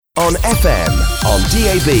On FM, on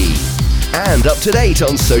DAB, and up to date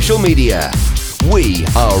on social media. We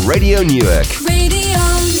are Radio Newark. Radio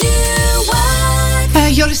Newark.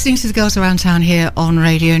 You're listening to the Girls Around Town here on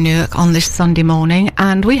Radio Newark on this Sunday morning,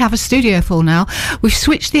 and we have a studio full now. We've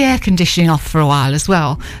switched the air conditioning off for a while as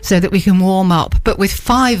well, so that we can warm up. But with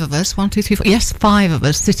 5 of us, 5 of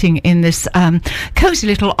us sitting in this cosy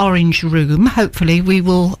little orange room, hopefully we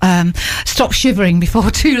will stop shivering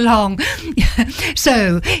before too long.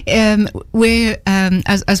 So we're,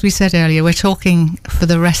 as we said earlier, we're talking for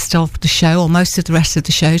the rest of the show, or most of the rest of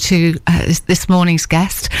the show, to this morning's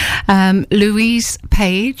guest, Louise Page.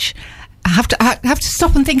 I have to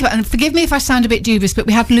stop and think about it, and forgive me if I sound a bit dubious, but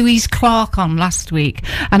we had Louise Clark on last week,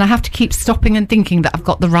 and I have to keep stopping and thinking that I've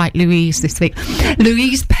got the right Louise this week.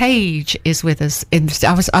 Louise Page is with us.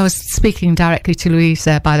 I was speaking directly to Louise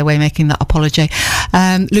there, by the way, making that apology.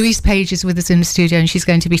 Louise Page is with us in the studio, and she's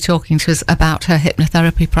going to be talking to us about her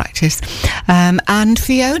hypnotherapy practice. And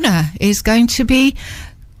Fiona is going to be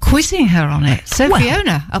quizzing her on it. So, well,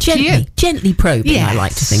 Fiona, up to you. Gently probing, yes, I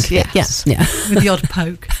like to think of it. Yes. Yeah. With the odd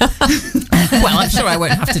poke. Well, I'm sure I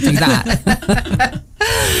won't have to do that.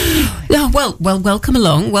 Well, welcome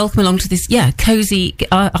along to this, cozy,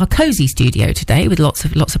 our cozy studio today with lots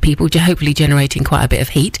of people, hopefully generating quite a bit of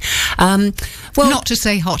heat. Not to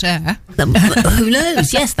say hot air. Who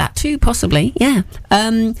knows? Yes, that too, possibly. Yeah.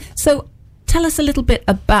 So, tell us a little bit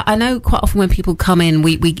about, I know quite often when people come in,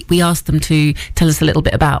 we ask them to tell us a little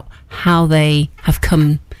bit about how they've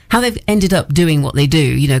ended up doing what they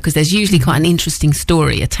do, because there's usually quite an interesting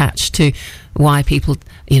story attached to why people,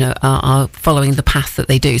 are following the path that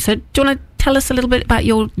they do. So do you want to tell us a little bit about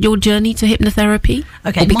your journey to hypnotherapy?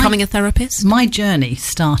 Okay. Or becoming a therapist? My journey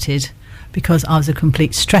started because I was a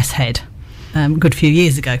complete stress head a good few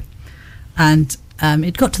years ago. And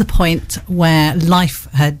it got to the point where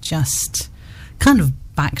life had just kind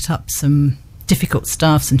of backed up some difficult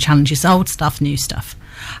stuff, some challenges, old stuff, new stuff.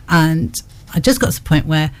 And I just got to the point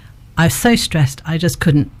where I was so stressed I just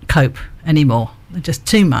couldn't cope anymore. Just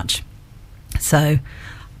too much. So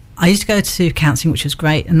I used to go to counselling, which was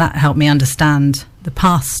great, and that helped me understand the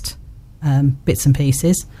past bits and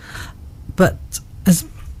pieces. But as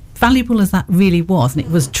valuable as that really was, and it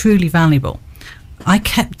was truly valuable, I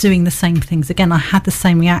kept doing the same things again. I had the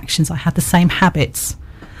same reactions, I had the same habits,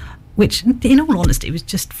 which, in all honesty, was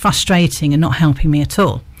just frustrating and not helping me at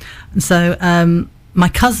all. And so my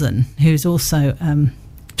cousin, who's also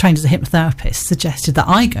trained as a hypnotherapist, suggested that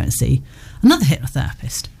I go and see another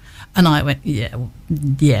hypnotherapist. And I went, yeah,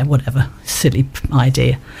 whatever, silly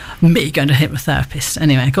idea. Me going to a hypnotherapist.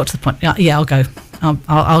 Anyway, I got to the point, yeah, I'll go.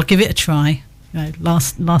 I'll give it a try.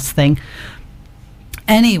 Last thing.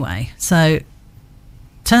 Anyway, so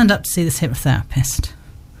turned up to see this hypnotherapist.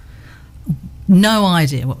 No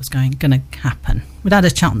idea what was going to happen. We'd had a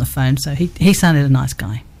chat on the phone, so he sounded a nice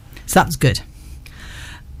guy. So that was good.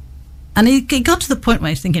 And he got to the point where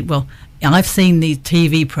he's thinking, well, I've seen these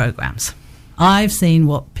TV programmes. I've seen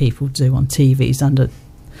what people do on TVs under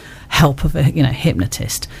help of a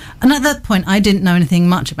hypnotist. And at that point, I didn't know anything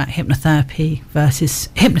much about hypnotherapy versus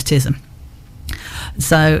hypnotism.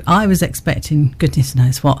 So I was expecting goodness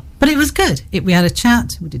knows what. But it was good. We had a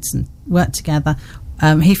chat. We did some work together.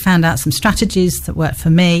 He found out some strategies that worked for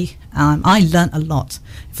me. I learnt a lot.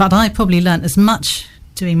 In fact, I probably learnt as much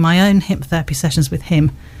doing my own hypnotherapy sessions with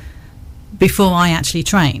him before I actually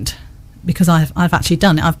trained, because I've actually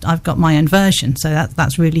done it. I've got my own version, so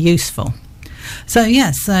that's really useful. So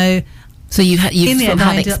So you've sort of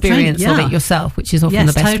had experience of it yourself, which is often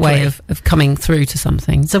the best way of coming through to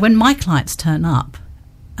something. So when my clients turn up,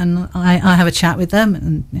 and I have a chat with them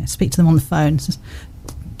and speak to them on the phone,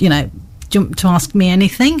 do you want to ask me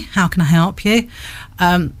anything? How can I help you?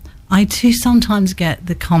 I do sometimes get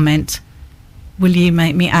the comment, will you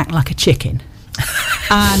make me act like a chicken?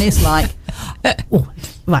 And it's like, oh,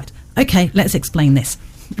 right, okay, let's explain this.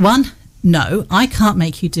 1, no, I can't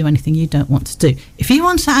make you do anything you don't want to do. If you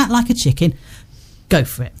want to act like a chicken, go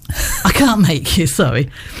for it. I can't make you, sorry.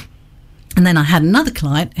 And then I had another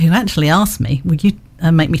client who actually asked me, would you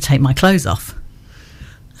make me take my clothes off?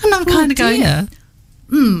 And I'm kind of going,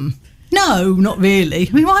 no, not really.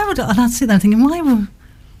 I mean, why would I? And I'd sit there thinking, why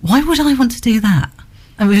would I want to do that?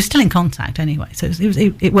 And we were still in contact anyway, so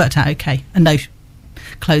it worked out okay, and no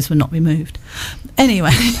clothes were not removed.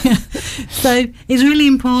 Anyway, so it's really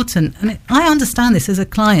important, and I understand this as a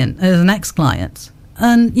client, as an ex-client,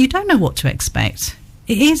 and you don't know what to expect.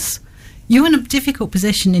 You're in a difficult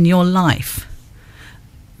position in your life.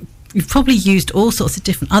 You've probably used all sorts of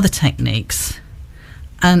different other techniques,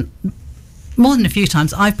 and more than a few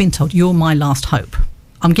times I've been told, you're my last hope.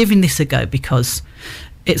 I'm giving this a go because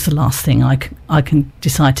it's the last thing I can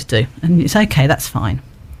decide to do. And it's okay, that's fine.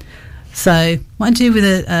 So what I do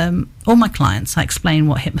with all my clients, I explain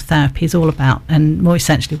what hypnotherapy is all about and more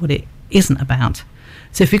essentially what it isn't about.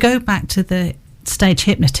 So if we go back to the Stage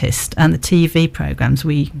Hypnotist and the TV programmes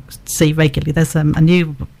we see regularly, there's a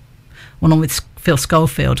new one on with Phil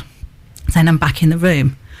Schofield saying I'm back in the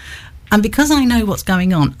room. And because I know what's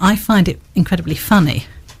going on, I find it incredibly funny.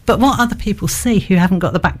 But what other people see who haven't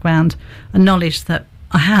got the background and knowledge that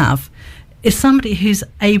I have is somebody who's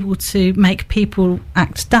able to make people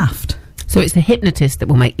act daft. So it's the hypnotist that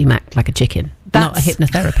will make you act like a chicken, not a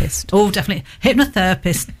hypnotherapist. Oh, definitely.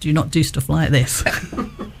 Hypnotherapists do not do stuff like this.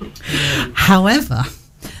 However,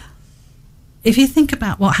 if you think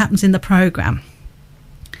about what happens in the programme,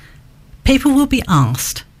 people will be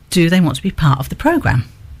asked, do they want to be part of the programme?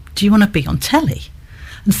 Do you want to be on telly?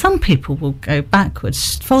 And some people will go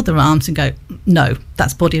backwards, fold their arms and go, no,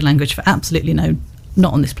 that's body language for absolutely no,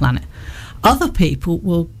 not on this planet. Other people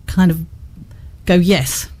will kind of go,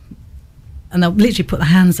 yes. And they'll literally put their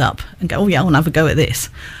hands up and go, oh yeah, I want to have a go at this.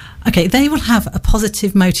 Okay, they will have a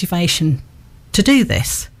positive motivation to do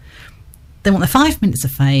this. They want their 5 minutes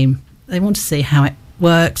of fame. They want to see how it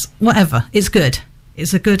works, whatever. It's good.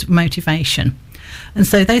 It's a good motivation. And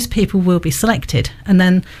so those people will be selected. And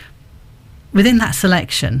then within that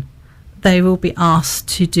selection, they will be asked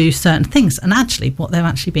to do certain things. And actually, what they're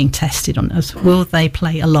actually being tested on is, will they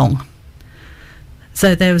play along?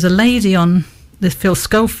 So there was a lady on the Phil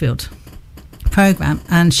Schofield programme,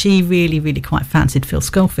 and she really quite fancied Phil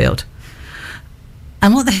Schofield.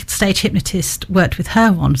 And what the Stage Hypnotist worked with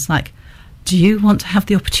her on was like, do you want to have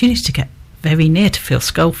the opportunity to get very near to Phil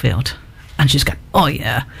Schofield? And she's going, oh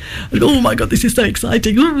yeah, and, oh my God, this is so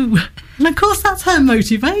exciting. Ooh. And of course that's her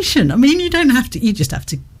motivation. I mean, you just have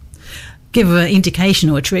to give her an indication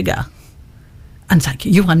or a trigger. And it's like,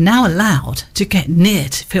 you are now allowed to get near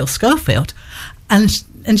to Phil Schofield. And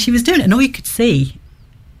she was doing it, and all you could see,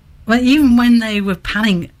 well, even when they were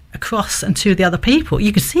panning across and to the other people,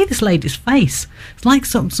 you could see this lady's face. It's like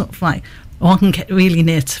sort of like, oh, I can get really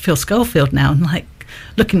near to Phil Schofield now, and like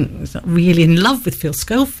looking really in love with Phil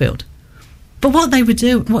Schofield. But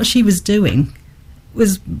what she was doing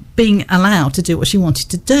was being allowed to do what she wanted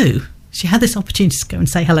to do. She had this opportunity to go and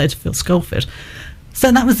say hello to Phil Schofield.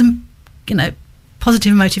 So that was,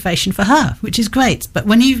 positive motivation for her, which is great. But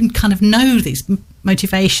when you kind of know these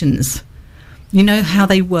motivations, you know how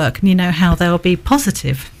they work and you know how they'll be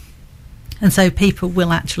positive. And so people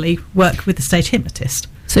will actually work with the Stage Hypnotist.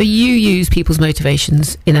 So you use people's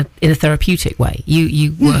motivations in a therapeutic way.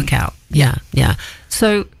 You work out. Yeah.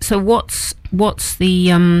 So what's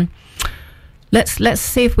the let's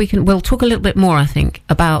see if we'll talk a little bit more, I think,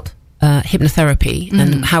 about hypnotherapy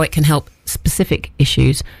and how it can help specific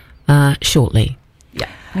issues shortly. Yeah.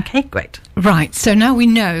 Okay, great. Right, so now we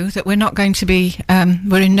know that we're not going to be,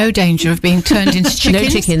 we're in no danger of being turned into chickens. No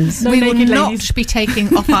chickens. We will naked not ladies. be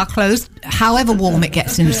taking off our clothes, however warm it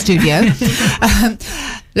gets in the studio.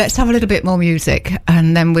 Let's have a little bit more music,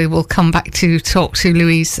 and then we will come back to talk to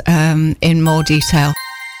Louise in more detail.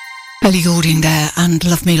 Ellie Goulding there, and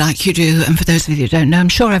Love Me Like You Do. And for those of you who don't know, I'm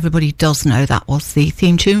sure everybody does know, that was the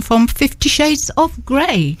theme tune from 50 Shades of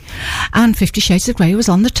Grey. And 50 Shades of Grey was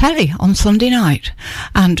on the telly on Sunday night.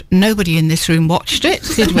 And nobody in this room watched it,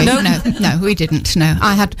 did we? No, we didn't. No,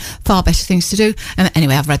 I had far better things to do.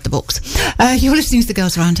 Anyway, I've read the books. You're listening to The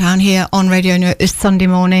Girls Around Town here on Radio Newark this Sunday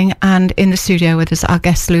morning. And in the studio with us, our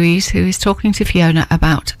guest Louise, who is talking to Fiona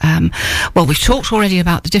about, we've talked already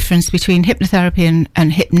about the difference between hypnotherapy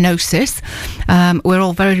and hypnosis. We're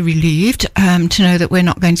all very relieved to know that we're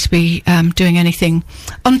not going to be doing anything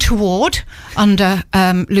untoward under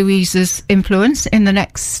Louise's influence in the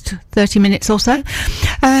next 30 minutes or so.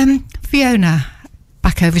 Fiona,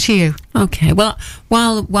 back over to you. Okay. Well,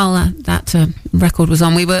 while that record was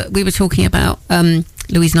on, we were talking about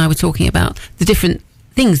Louise and I were talking about the different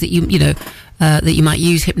things that that you might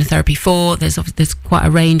use hypnotherapy for. There's quite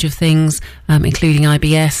a range of things, including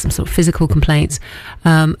IBS, some sort of physical complaints,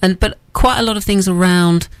 but quite a lot of things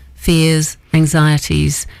around fears,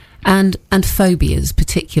 anxieties, and phobias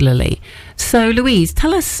particularly. So, Louise,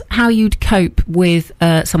 tell us how you'd cope with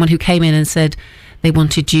someone who came in and said they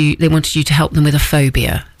wanted you to help them with a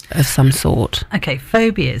phobia of some sort. Okay,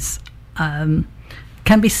 phobias can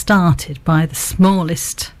be started by the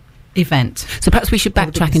smallest event. So perhaps we should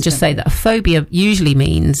backtrack and just say that a phobia usually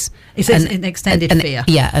means it's an extended fear.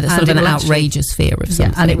 Yeah, a sort of an outrageous fear of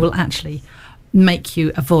something. Yeah, and it will actually make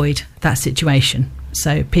you avoid that situation.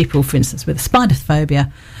 So people, for instance, with a spider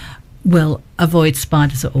phobia will avoid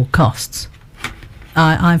spiders at all costs.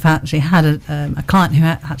 I've actually had a client who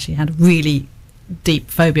actually had a really deep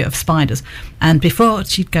phobia of spiders. And before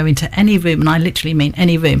she'd go into any room, and I literally mean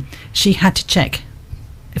any room, she had to check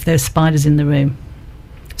if there were spiders in the room.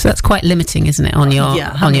 So that's quite limiting, isn't it, on your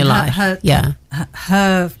life?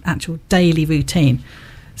 Her actual daily routine.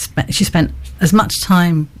 She spent as much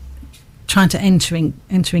time trying to entering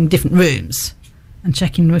different rooms and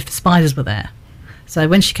checking if the spiders were there. So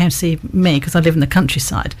when she came to see me, because I live in the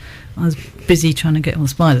countryside, I was busy trying to get all the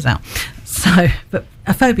spiders out. So, but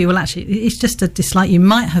a phobia will actually, it's just a dislike. You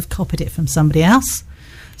might have copied it from somebody else.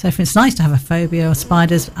 So if it's nice to have a phobia of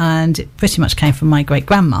spiders, and it pretty much came from my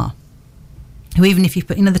great-grandma, who, even if you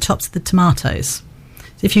put, the tops of the tomatoes,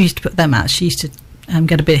 so if you used to put them out, she used to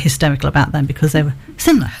get a bit hysterical about them because they were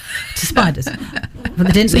similar to spiders. But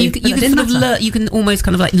they didn't. So you can sort of you can almost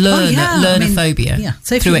kind of like learn a phobia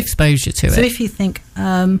through exposure to it. So if you think,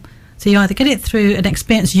 so you either get it through an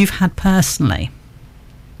experience you've had personally.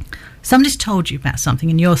 Somebody's told you about something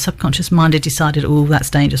and your subconscious mind had decided, oh, that's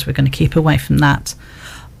dangerous, we're going to keep away from that.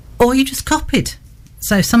 Or you just copied.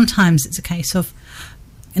 So sometimes it's a case of,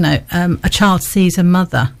 a child sees a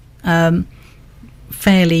mother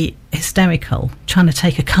fairly hysterical, trying to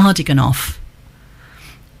take a cardigan off.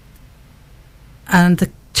 And the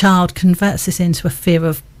child converts this into a fear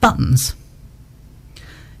of buttons.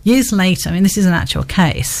 Years later, this is an actual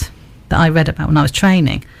case that I read about when I was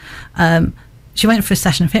training. She went for a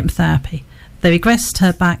session of hypnotherapy. They regressed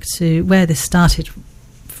her back to where this started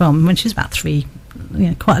from when she was about 3,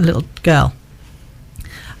 quite a little girl.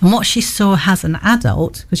 And what she saw as an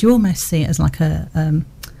adult, because you almost see it as like a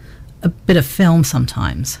bit of film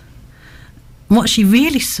sometimes. And what she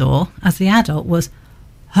really saw as the adult was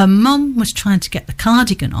her mum was trying to get the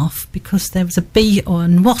cardigan off because there was a bee or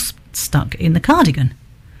a wasp stuck in the cardigan.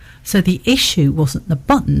 So the issue wasn't the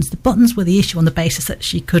buttons were the issue on the basis that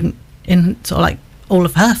she couldn't, in sort of like all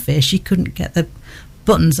of her fear, she couldn't get the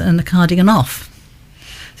buttons and the cardigan off.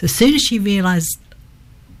 So as soon as she realised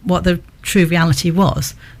what the true reality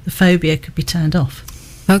was, the phobia could be turned off.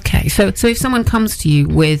 Okay, so if someone comes to you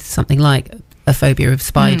with something like a phobia of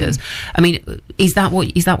spiders, is that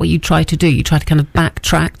what you try to do? You try to kind of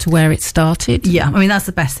backtrack to where it started? Yeah, that's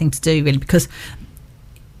the best thing to do, really, because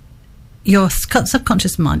your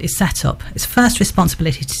subconscious mind is set up. Its first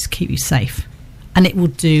responsibility is to keep you safe, and it will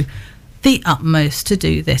do the utmost to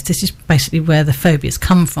do this. This is basically where the phobias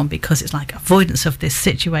come from, because it's like avoidance of this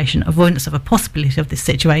situation, avoidance of a possibility of this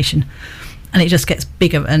situation, and it just gets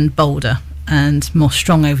bigger and bolder and more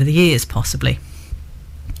strong over the years, possibly.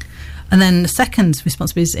 And then the second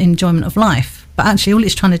responsibility is enjoyment of life, but actually all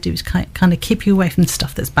it's trying to do is kind of keep you away from the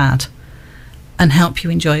stuff that's bad and help you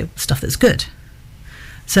enjoy stuff that's good.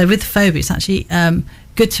 So with phobia, it's actually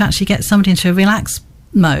good to actually get somebody into a relaxed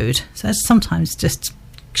mode. So it's sometimes just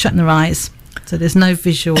shutting their eyes, so there's no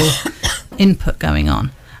visual input going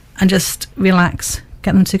on, and just relax.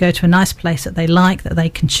 Get them to go to a nice place that they like, that they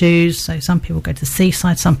can choose. So some people go to the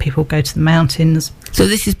seaside, some people go to the mountains. So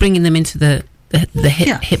this is bringing them into the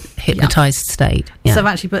hypnotised state. Yeah. So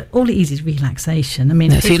actually, but all it is relaxation.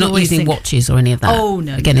 So you're not using watches or any of that? Oh,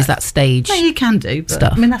 no. Again, is that stage? No, you can do, but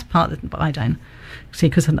stuff. That's part of it, but I don't. See,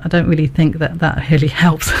 because I don't really think that really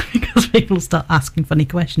helps because people start asking funny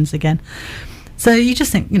questions again. So you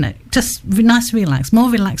just think, just nice and relaxed, more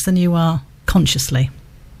relaxed than you are consciously.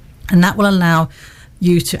 And that will allow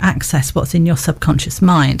you to access what's in your subconscious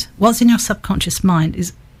mind. What's in your subconscious mind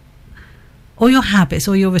is all your habits,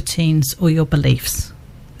 all your routines, all your beliefs.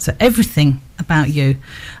 So everything about you.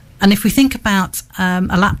 And if we think about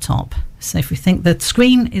a laptop, so if we think the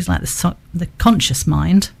screen is like the conscious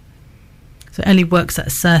mind, so it only works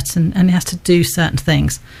at and it has to do certain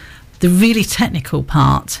things. The really technical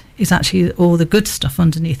part is actually all the good stuff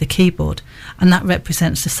underneath the keyboard, and that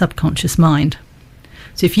represents the subconscious mind.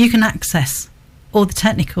 So if you can access all the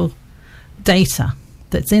technical data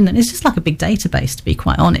that's in there, it's just like a big database, to be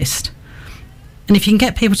quite honest. And if you can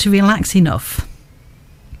get people to relax enough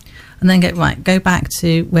and then go back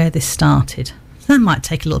to where this started, that might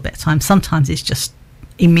take a little bit of time. Sometimes it's just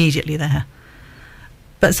immediately there.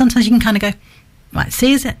 But sometimes you can kind of go, right,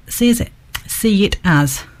 see it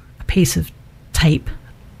as a piece of tape,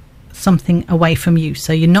 something away from you.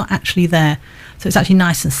 So you're not actually there. So it's actually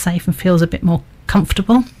nice and safe and feels a bit more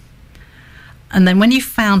comfortable. And then when you've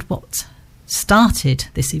found what started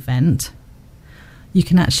this event, you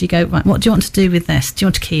can actually go, right, what do you want to do with this? Do you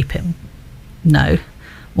want to keep it? No.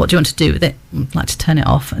 What do you want to do with it? I'd like to turn it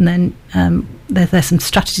off. And then there's some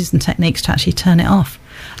strategies and techniques to actually turn it off.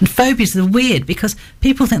 And phobias are weird because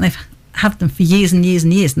people think they've had them for years and years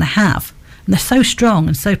and years, and they have. And they're so strong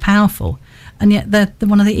and so powerful. And yet they're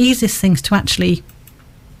one of the easiest things to actually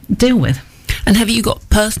deal with. And have you got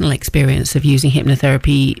personal experience of using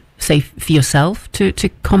hypnotherapy say, for yourself to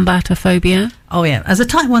combat a phobia? Oh, yeah. As a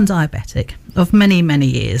type 1 diabetic of many, many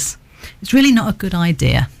years, it's really not a good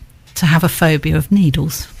idea to have a phobia of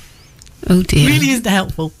needles. Oh, dear. It really isn't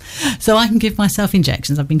helpful. So I can give myself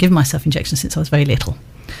injections. I've been giving myself injections since I was very little.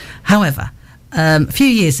 However, a few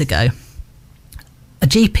years ago, a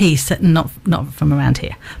GP said, not from around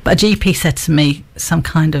here, but a GP said to me some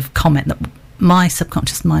kind of comment that my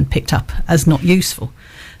subconscious mind picked up as not useful.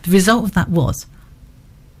 The result of that was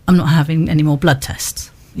I'm not having any more blood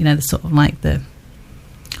tests. You know, the sort of like the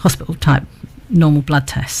hospital type normal blood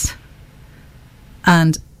tests.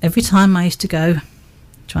 And every time I used to go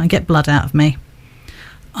try and get blood out of me,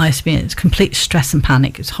 I experienced complete stress and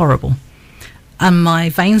panic. It's horrible. And my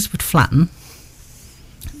veins would flatten.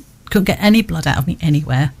 Couldn't get any blood out of me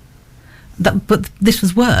anywhere. But this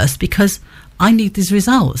was worse because I need these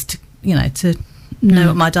results to know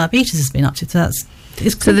what my diabetes has been up to.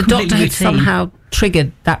 So the doctor had somehow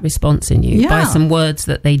triggered that response in you by some words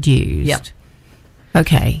that they'd used. Yep.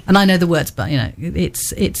 Okay. And I know the words, but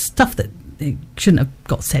it's stuff that it shouldn't have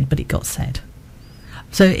got said, but it got said.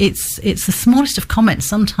 So it's the smallest of comments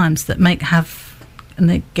sometimes that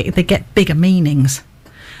they get bigger meanings,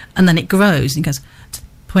 and then it grows and goes to the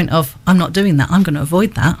point of I'm not doing that. I'm going to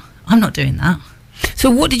avoid that. I'm not doing that.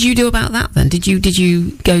 So what did you do about that then? Did you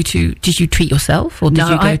treat yourself, or did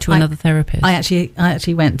you go to another therapist? I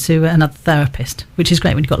actually went to another therapist, which is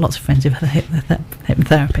great when you've got lots of friends who've had a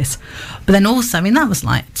hypnotherapist. But then also, I mean, that was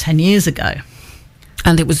like 10 years ago.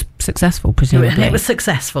 And it was successful, presumably. It was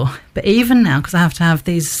successful. But even now, because I have to have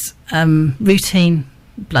these routine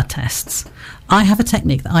blood tests, I have a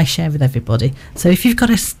technique that I share with everybody. So if you've got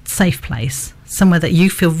a safe place, somewhere that you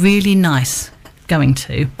feel really nice going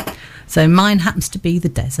to, so mine happens to be the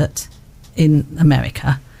desert in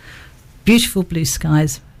America, beautiful blue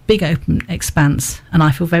skies, big open expanse, and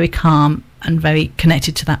I feel very calm and very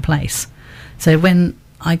connected to that place. So when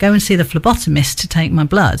I go and see the phlebotomist to take my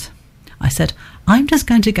blood, I said, I'm just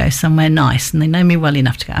going to go somewhere nice, and they know me well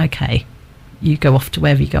enough to go, okay, you go off to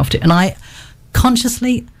wherever you go off to. And I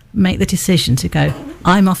consciously make the decision to go,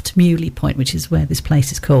 I'm off to Muley Point, which is where this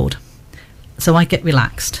place is called. So I get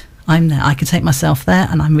relaxed. I'm there. I can take myself there,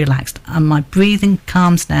 and I'm relaxed, and my breathing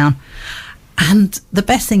calms down. And the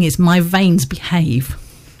best thing is my veins behave.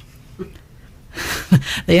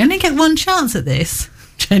 They only get one chance at this,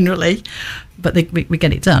 generally, but we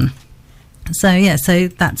get it done. So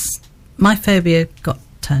that's my phobia got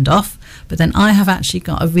turned off, but then I have actually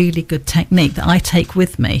got a really good technique that I take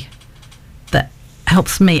with me that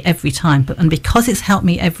helps me every time. And because it's helped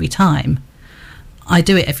me every time, I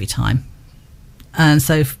do it every time. And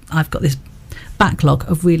so I've got this backlog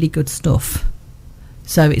of really good stuff.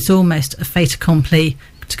 So it's almost a fait accompli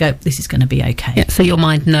to go, this is going to be okay. Yeah, so your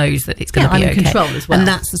mind knows that it's going to be okay. I'm in control as well. And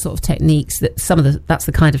that's the sort of techniques that that's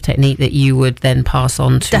the kind of technique that you would then pass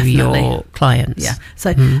on to your clients. Yeah.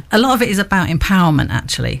 So a lot of it is about empowerment,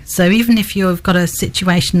 actually. So even if you've got a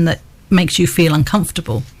situation that makes you feel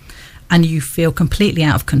uncomfortable and you feel completely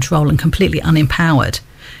out of control and completely unempowered,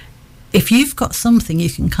 if you've got something you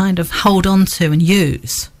can kind of hold on to and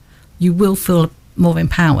use, you will feel more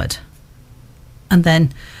empowered. And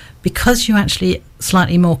then because you're actually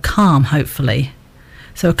slightly more calm, hopefully,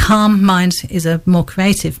 so a calm mind is a more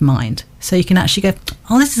creative mind. So you can actually go,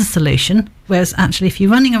 oh, this is a solution. Whereas actually if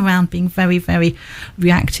you're running around being very, very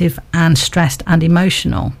reactive and stressed and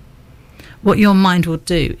emotional, what your mind will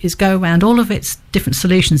do is go around all of its different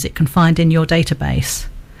solutions it can find in your database,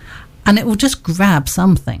 and it will just grab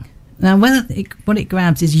something. Now, whether what it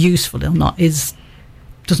grabs is useful or not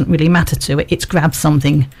doesn't really matter to it. It's grabbed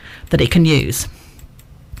something that it can use.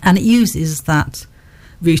 And it uses that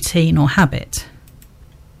routine or habit.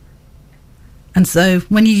 And so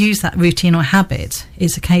when you use that routine or habit,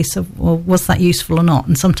 it's a case of, well, was that useful or not?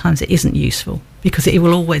 And sometimes it isn't useful because it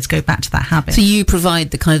will always go back to that habit. So you provide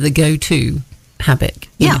the kind of the go-to habit.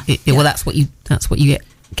 Yeah. Well, that's what you get.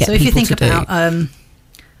 So if you think to about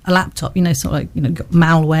a laptop, sort of like, you've got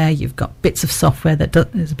malware, you've got bits of software that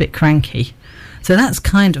is a bit cranky. So that's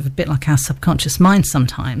kind of a bit like our subconscious mind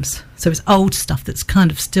sometimes. So it's old stuff that's kind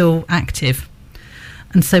of still active.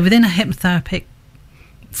 And so within a hypnotherapy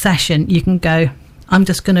session, you can go, I'm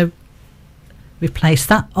just going to replace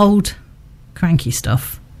that old cranky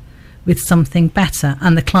stuff with something better.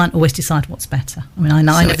 And the client always decides what's better. I mean, I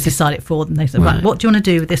never decide it for them. They say, right, what do you want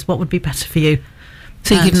to do with this? What would be better for you?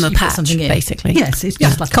 So you give them a patch, basically. Yes, it's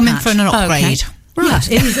just like coming a patch. for an upgrade. Okay. Right.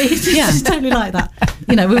 Yeah, it's totally like that.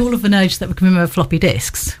 With all of the urge that we can remember floppy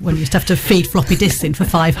disks, when we used to have to feed floppy disks in for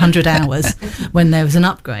 500 hours when there was an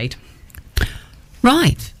upgrade.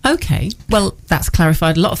 Right. Okay. Well, that's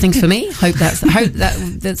clarified a lot of things for me. Hope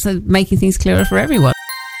that's making things clearer for everyone.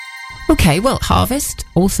 Okay, well, harvest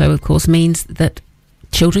also, of course, means that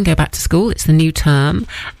children go back to school. It's the new term.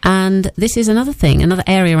 And this is another thing, another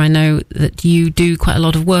area I know that you do quite a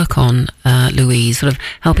lot of work on, Louise, sort of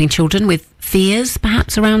helping children with fears,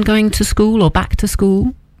 perhaps, around going to school or back to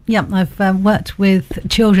school. Yeah, I've worked with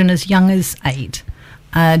children as young as 8.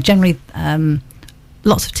 Generally,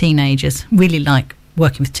 lots of teenagers. Really like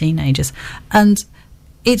working with teenagers. And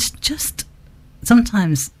it's just,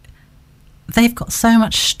 sometimes they've got so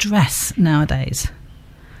much stress nowadays.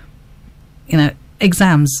 You know,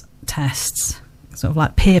 exams, tests, sort of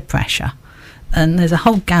like peer pressure. And there's a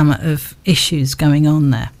whole gamut of issues going on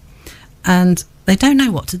there. And they don't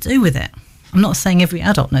know what to do with it. I'm not saying every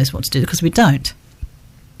adult knows what to do, because we don't.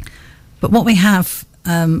 But what we have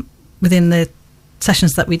within the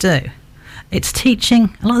sessions that we do, it's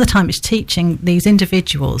teaching, a lot of the time it's teaching these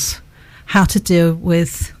individuals how to deal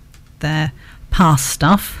with their past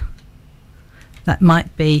stuff. That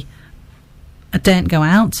might be a don't go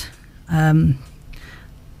out. Some,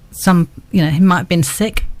 you know, he might have been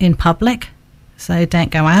sick in public, so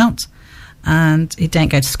don't go out, and he don't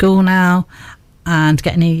go to school now, and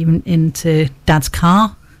getting even into dad's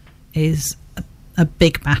car is a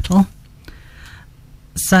big battle.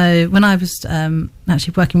 So when I was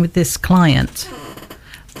actually working with this client,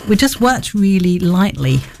 we just worked really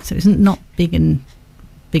lightly, so it's not big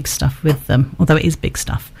stuff with them, although it is big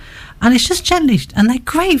stuff. And it's just gently, and they're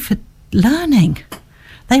great for learning.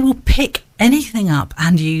 They will pick anything up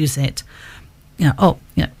and use it. You know,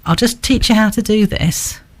 I'll just teach you how to do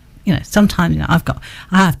this. You know, sometimes, you know,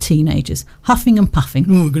 I have teenagers huffing and puffing.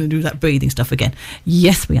 Oh, we're going to do that breathing stuff again.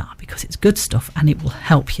 Yes, we are, because it's good stuff and it will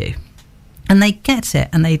help you. And they get it,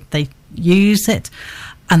 and they use it,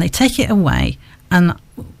 and they take it away. And,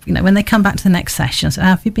 you know, when they come back to the next session, so how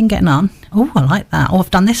have you been getting on? Oh, I like that. Oh,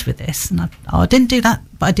 I've done this with this. And I didn't do that,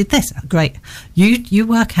 but I did this. Great. You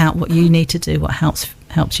work out what you need to do, what helps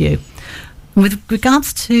you. And with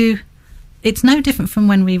regards to, it's no different from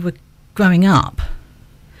when we were growing up,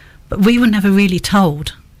 but we were never really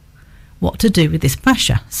told what to do with this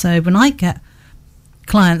pressure. So when I get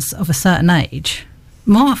clients of a certain age,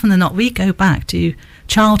 more often than not, we go back to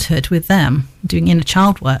childhood with them, doing inner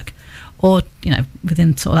child work, or, you know,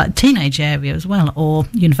 within sort of that teenage area as well, or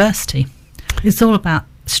university. It's all about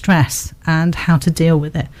stress and how to deal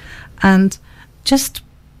with it. And just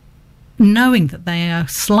knowing that they are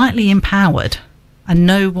slightly empowered and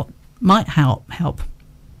know what might help.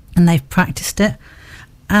 And they've practiced it.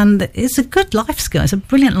 And it's a good life skill. It's a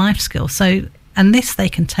brilliant life skill. So, and this they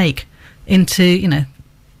can take into,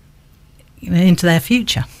 into their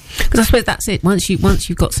future. Because I suppose that's it. Once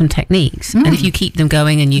you've got some techniques, and if you keep them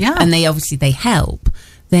going, and they help,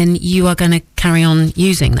 then you are going to carry on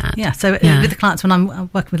using that. Yeah. So with the clients, when I'm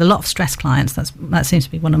working with a lot of stress clients, that seems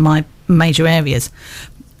to be one of my major areas.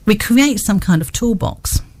 We create some kind of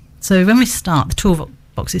toolbox. So when we start, the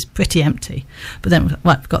toolbox is pretty empty. But then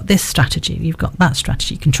we've got this strategy, you've got that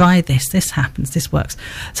strategy. You can try this. This happens. This works.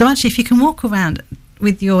 So actually, if you can walk around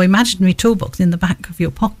with your imaginary toolbox in the back of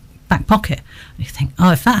your back pocket, and you think,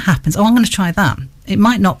 oh, if that happens, I'm going to try that. It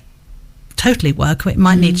might not totally work, or it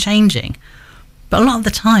might need changing. But a lot of the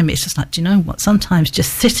time, it's just like, do you know what? Sometimes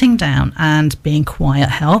just sitting down and being quiet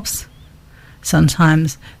helps.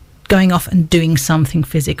 Sometimes going off and doing something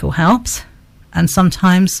physical helps. And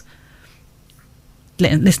sometimes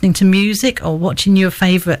listening to music or watching your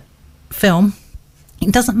favourite film.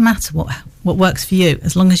 It doesn't matter what works for you,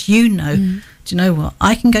 as long as you know, do you know what?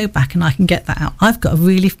 I can go back and I can get that out. I've got a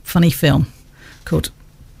really funny film called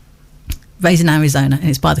Raising Arizona, and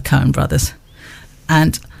it's by the Coen brothers.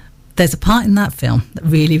 And there's a part in that film that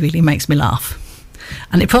really, really makes me laugh.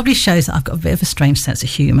 And it probably shows that I've got a bit of a strange sense of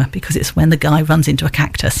humour, because it's when the guy runs into a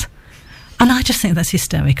cactus. And I just think that's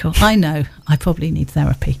hysterical. I know I probably need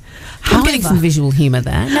therapy. I'm getting some visual humour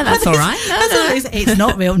there. No, that's all right. It's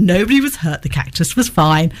not real. Nobody was hurt. The cactus was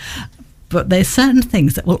fine. But there's certain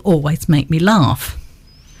things that will always make me laugh.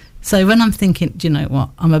 So when I'm thinking, do you know what,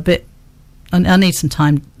 I need some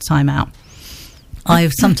time out,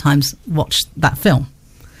 I've sometimes watched that film.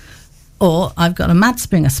 Or I've got a Mad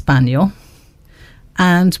Springer Spaniel,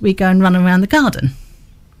 and we go and run around the garden.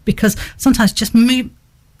 Because sometimes just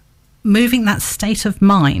moving that state of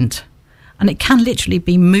mind, and it can literally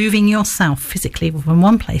be moving yourself physically from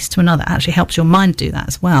one place to another, actually helps your mind do that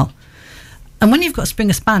as well. And when you've got a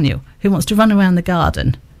Springer Spaniel who wants to run around the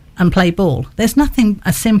garden and play ball, there's nothing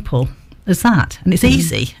as simple as that, and it's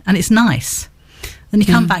easy and it's nice. Then you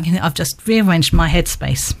come back and think, I've just rearranged my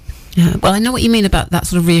headspace. Yeah, well, I know what you mean about that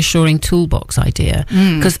sort of reassuring toolbox idea,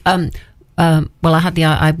 because I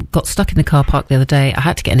got stuck in the car park the other day. I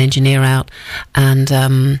had to get an engineer out,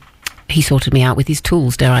 and he sorted me out with his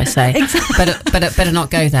tools, dare I say. Exactly. Better not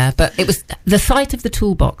go there. But it was the sight of the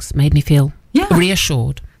toolbox made me feel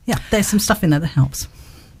reassured. Yeah, there's some stuff in there that helps.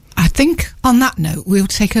 I think on that note, we'll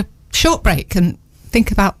take a short break and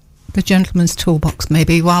think about the gentleman's toolbox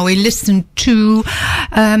maybe while we listen to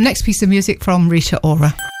next piece of music from Rita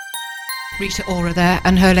Ora. Rita Ora there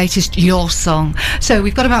and her latest Your Song. So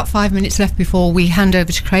we've got about 5 minutes left before we hand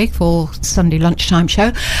over to Craig for Sunday lunchtime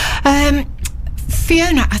show.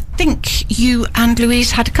 Fiona, I think you and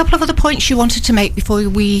Louise had a couple of other points you wanted to make before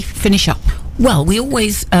we finish up. Well, we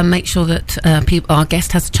always make sure that our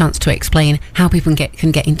guest has a chance to explain how people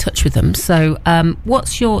can get in touch with them. So, give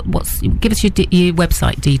us your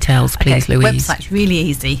website details, please, Louise. Website's really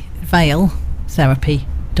easy.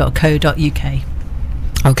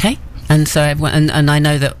 veiltherapy.co.uk. Okay. And so everyone, and I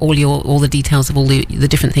know that all the details of all the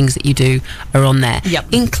different things that you do are on there,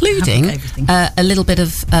 including a little bit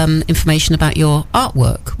of information about your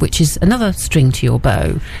artwork, which is another string to your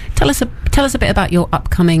bow. Tell us a bit about your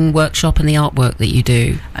upcoming workshop and the artwork that you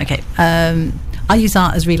do. Okay, I use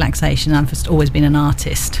art as relaxation. I've just always been an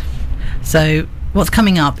artist. So what's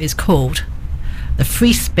coming up is called the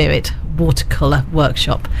Free Spirit Watercolour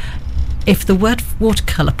Workshop. If the word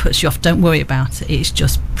watercolour puts you off, don't worry about it. It's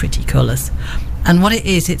just pretty colours. And what it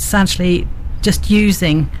is, it's actually just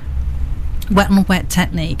using wet on wet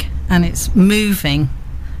technique, and it's moving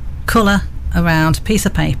colour around a piece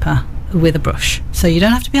of paper with a brush. So you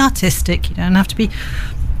don't have to be artistic, you don't have to be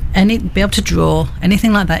able to draw,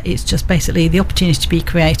 anything like that. It's just basically the opportunity to be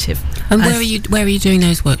creative. And where are you doing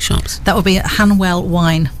those workshops? That will be at Hanwell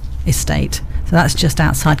Wine Estate. So that's just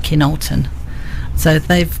outside Kinalton. So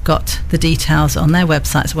they've got the details on their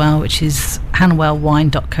website as well, which is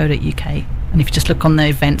hanwellwine.co.uk. And if you just look on the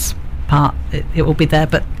events part, it will be there.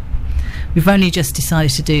 But we've only just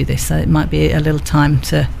decided to do this, so it might be a little time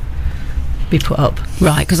to be put up.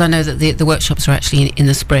 Right, because I know that the workshops are actually in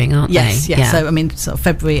the spring, aren't they? Yes. Yeah. So, I mean, sort of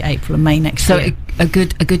February, April and May next year. So a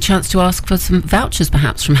good chance to ask for some vouchers,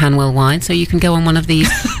 perhaps, from Hanwell Wine, so you can go on one of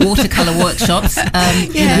these watercolour workshops.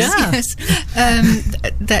 Yes.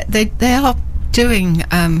 They are doing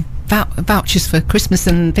vouchers for Christmas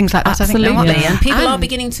and things like that. Absolutely, I think and people are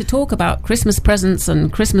beginning to talk about Christmas presents and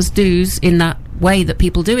Christmas dues in that way that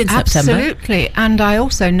people do in September. Absolutely, and I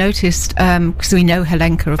also noticed, because we know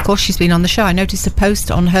Helenka, of course, she's been on the show, I noticed a post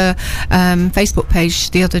on her Facebook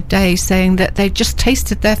page the other day saying that they just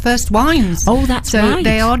tasted their first wines. Oh, that's right. So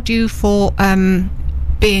they are due for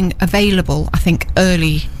being available, I think,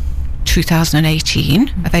 early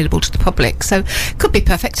 2018, available to the public. So could be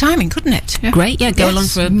perfect timing, couldn't it? Yeah. Great, go along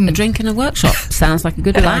for a drink and a workshop. Sounds like a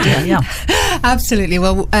good idea. Yeah. Absolutely.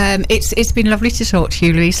 Well, it's been lovely to talk to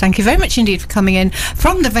you, Louise. Thank you very much indeed for coming in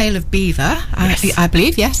from the Vale of Belvoir, I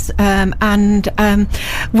believe, yes.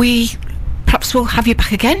 We perhaps will have you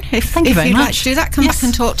back again if you'd like to do that. Come back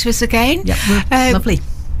and talk to us again. Yeah, lovely.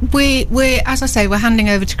 We're as I say, we're handing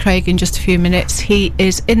over to Craig in just a few minutes. He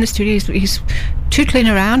is in the studio. He's tootling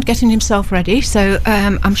around, getting himself ready. So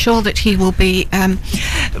I'm sure that he will be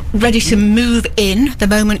ready to move in the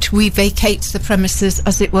moment we vacate the premises,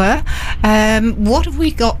 as it were. What have we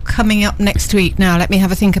got coming up next week? Now, let me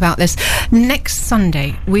have a think about this. Next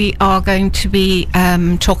Sunday, we are going to be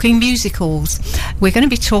talking musicals. We're going to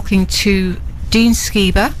be talking to Dean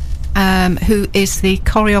Skeeber, who is the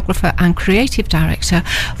choreographer and creative director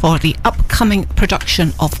for the upcoming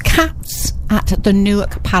production of Cats at the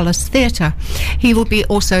Newark Palace Theatre. He will be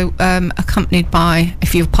also accompanied by,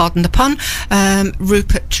 if you'll pardon the pun,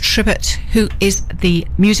 Rupert Tribbett, who is the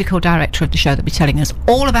musical director of the show. They'll be telling us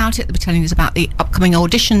all about it. They'll be telling us about the upcoming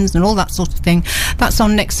auditions and all that sort of thing. That's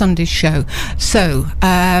on next Sunday's show. So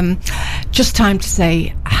just time to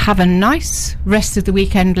say have a nice rest of the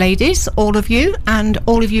weekend, ladies, all of you, and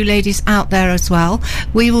all of you ladies out there as well.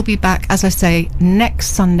 We will be back, as I say, next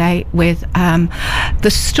Sunday with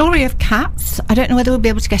the story of Cats. I don't know whether we'll be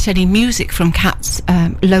able to get any music from Cats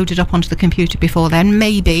loaded up onto the computer before then.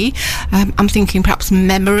 Maybe. I'm thinking perhaps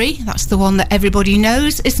Memory. That's the one that everybody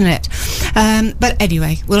knows, isn't it? But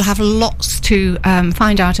anyway, we'll have lots to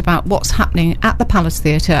find out about what's happening at the Palace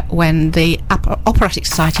Theatre when the Operatic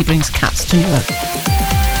Society brings Cats to Newark.